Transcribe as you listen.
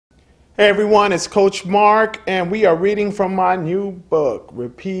Hey everyone, it's Coach Mark, and we are reading from my new book,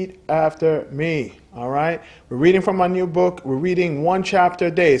 Repeat After Me. All right, we're reading from my new book. We're reading one chapter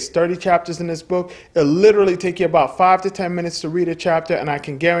a day. It's 30 chapters in this book. It'll literally take you about 5 to 10 minutes to read a chapter, and I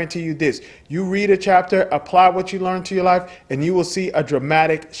can guarantee you this: you read a chapter, apply what you learned to your life, and you will see a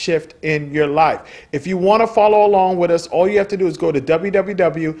dramatic shift in your life. If you want to follow along with us, all you have to do is go to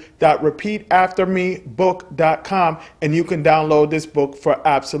www.repeataftermebook.com, and you can download this book for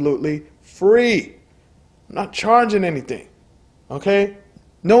absolutely free. I'm not charging anything. Okay?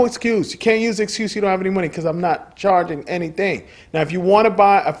 No excuse. You can't use the excuse you don't have any money because I'm not charging anything. Now, if you want to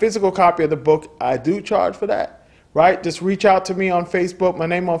buy a physical copy of the book, I do charge for that. Right? Just reach out to me on Facebook. My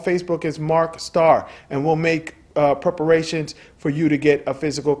name on Facebook is Mark Starr, and we'll make preparations for you to get a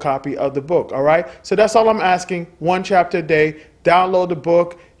physical copy of the book. All right? So that's all I'm asking. One chapter a day. Download the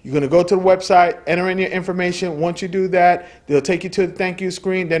book. You're going to go to the website, enter in your information. Once you do that, they'll take you to the thank you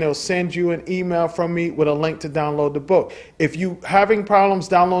screen. Then it'll send you an email from me with a link to download the book. If you're having problems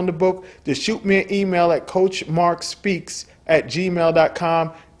downloading the book, just shoot me an email at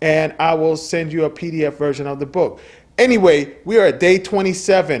coachmarkspeaks@gmail.com, and I will send you a PDF version of the book. Anyway, we are at day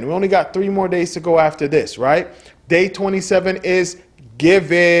 27. We only got 3 more days to go after this, right? Day 27 is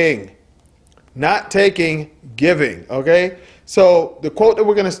giving. Not taking, giving, okay? So the quote that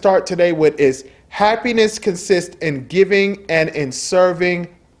we're going to start today with is, happiness consists in giving and in serving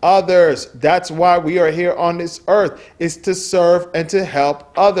others. That's why we are here on this earth, is to serve and to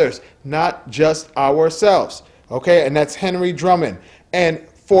help others, not just ourselves, okay? And that's Henry Drummond. And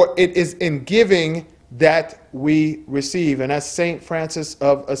for it is in giving that we receive. And that's St. Francis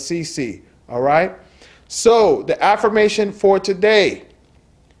of Assisi, all right? So the affirmation for today: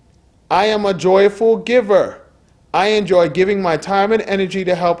 I am a joyful giver. I enjoy giving my time and energy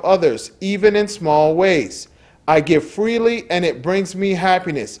to help others, even in small ways. I give freely and it brings me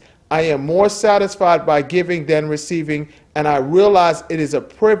happiness. I am more satisfied by giving than receiving, and I realize it is a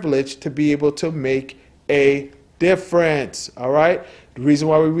privilege to be able to make a difference. All right? The reason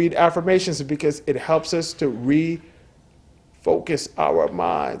why we read affirmations is because it helps us to refocus our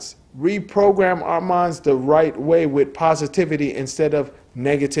minds, reprogram our minds the right way with positivity instead of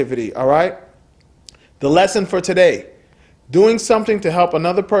negativity. All right? The lesson for today: doing something to help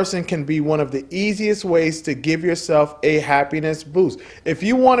another person can be one of the easiest ways to give yourself a happiness boost. If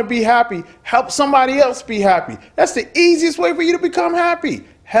you want to be happy, help somebody else be happy. That's the easiest way for you to become happy.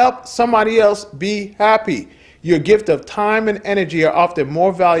 Help somebody else be happy. Your gift of time and energy are often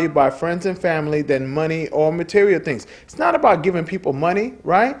more valued by friends and family than money or material things. It's not about giving people money,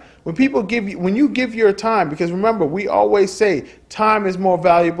 right? When you give your time, because remember, we always say time is more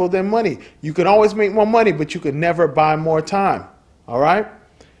valuable than money. You can always make more money, but you can never buy more time. All right?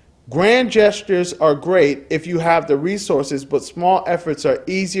 Grand gestures are great if you have the resources, but small efforts are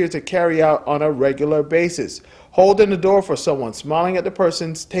easier to carry out on a regular basis. Holding the door for someone, smiling at the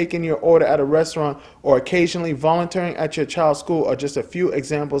person taking your order at a restaurant, or occasionally volunteering at your child's school are just a few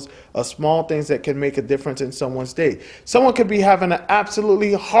examples of small things that can make a difference in someone's day. Someone could be having an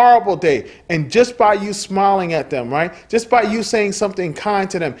absolutely horrible day, and just by you smiling at them, right? Just by you saying something kind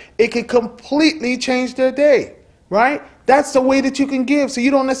to them, it could completely change their day, right? That's the way that you can give. So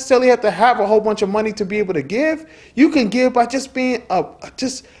you don't necessarily have to have a whole bunch of money to be able to give. You can give by just being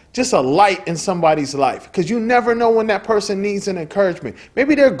just a light in somebody's life, because you never know when that person needs an encouragement.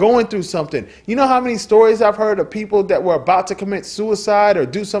 Maybe they're going through something. You know how many stories I've heard of people that were about to commit suicide or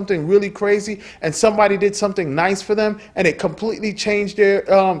do something really crazy, and somebody did something nice for them, and it completely changed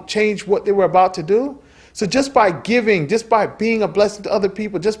changed what they were about to do. So just by giving, just by being a blessing to other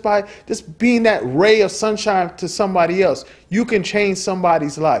people, just by being that ray of sunshine to somebody else, you can change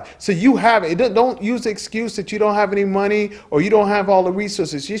somebody's life. So you have it. Don't use the excuse that you don't have any money or you don't have all the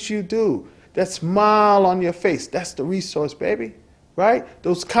resources. Yes, you do. That smile on your face, that's the resource, baby. Right?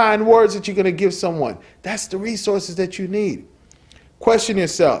 Those kind words that you're going to give someone, that's the resources that you need. Question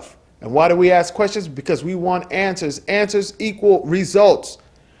yourself. And why do we ask questions? Because we want answers. Answers equal results.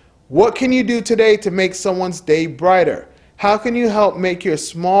 What can you do today to make someone's day brighter? How can you help make your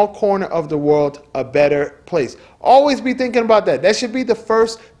small corner of the world a better place? Always be thinking about that. That should be the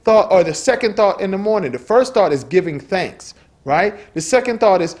first thought or the second thought in the morning. The first thought is giving thanks, right? The second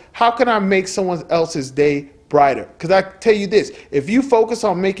thought is, how can I make someone else's day brighter? Because I tell you this, if you focus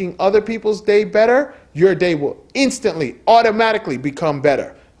on making other people's day better, your day will instantly, automatically become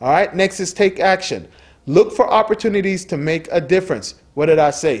better. All right, next is take action. Look for opportunities to make a difference. What did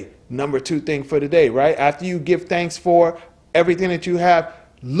I say? Number 2 thing for today, right? After you give thanks for everything that you have,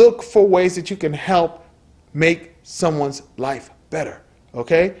 look for ways that you can help make someone's life better,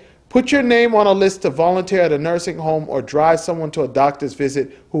 okay? Put your name on a list to volunteer at a nursing home or drive someone to a doctor's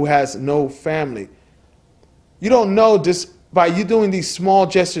visit who has no family. You don't know just by you doing these small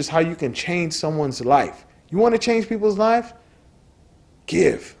gestures how you can change someone's life. You want to change people's life?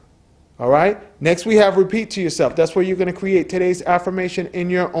 Give. All right? Next we have repeat to yourself. That's where you're going to create today's affirmation in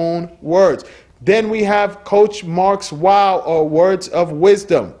your own words. Then we have Coach Mark's wow, or words of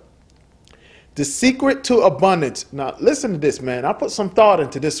wisdom. The secret to abundance. Now listen to this, man. I put some thought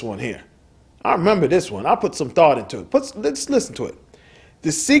into this one here. I remember this one. I put some thought into it. Let's listen to it.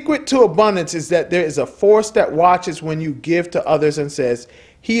 The secret to abundance is that there is a force that watches when you give to others and says,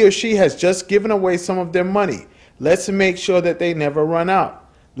 he or she has just given away some of their money. Let's make sure that they never run out.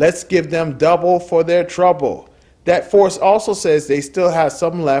 Let's give them double for their trouble. That force also says they still have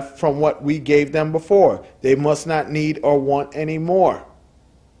some left from what we gave them before. They must not need or want any more.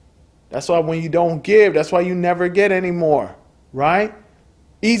 That's why when you don't give, that's why you never get any more, right?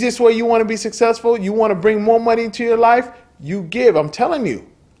 Easiest way you want to be successful, you want to bring more money into your life, you give. I'm telling you,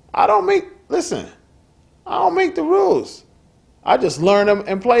 I don't make the rules. I just learn them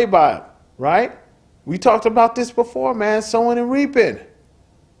and play by them, right? We talked about this before, man, sowing and reaping.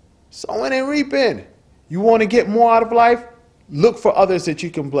 Sowing and reaping. You want to get more out of life? Look for others that you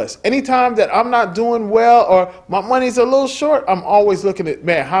can bless. Anytime that I'm not doing well or my money's a little short, I'm always looking at,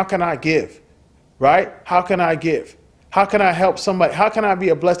 man, how can I give? Right? How can I give? How can I help somebody? How can I be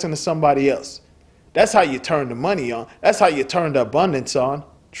a blessing to somebody else? That's how you turn the money on. That's how you turn the abundance on.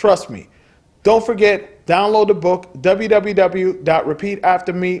 Trust me. Don't forget, download the book,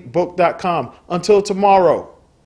 www.repeataftermebook.com. Until tomorrow.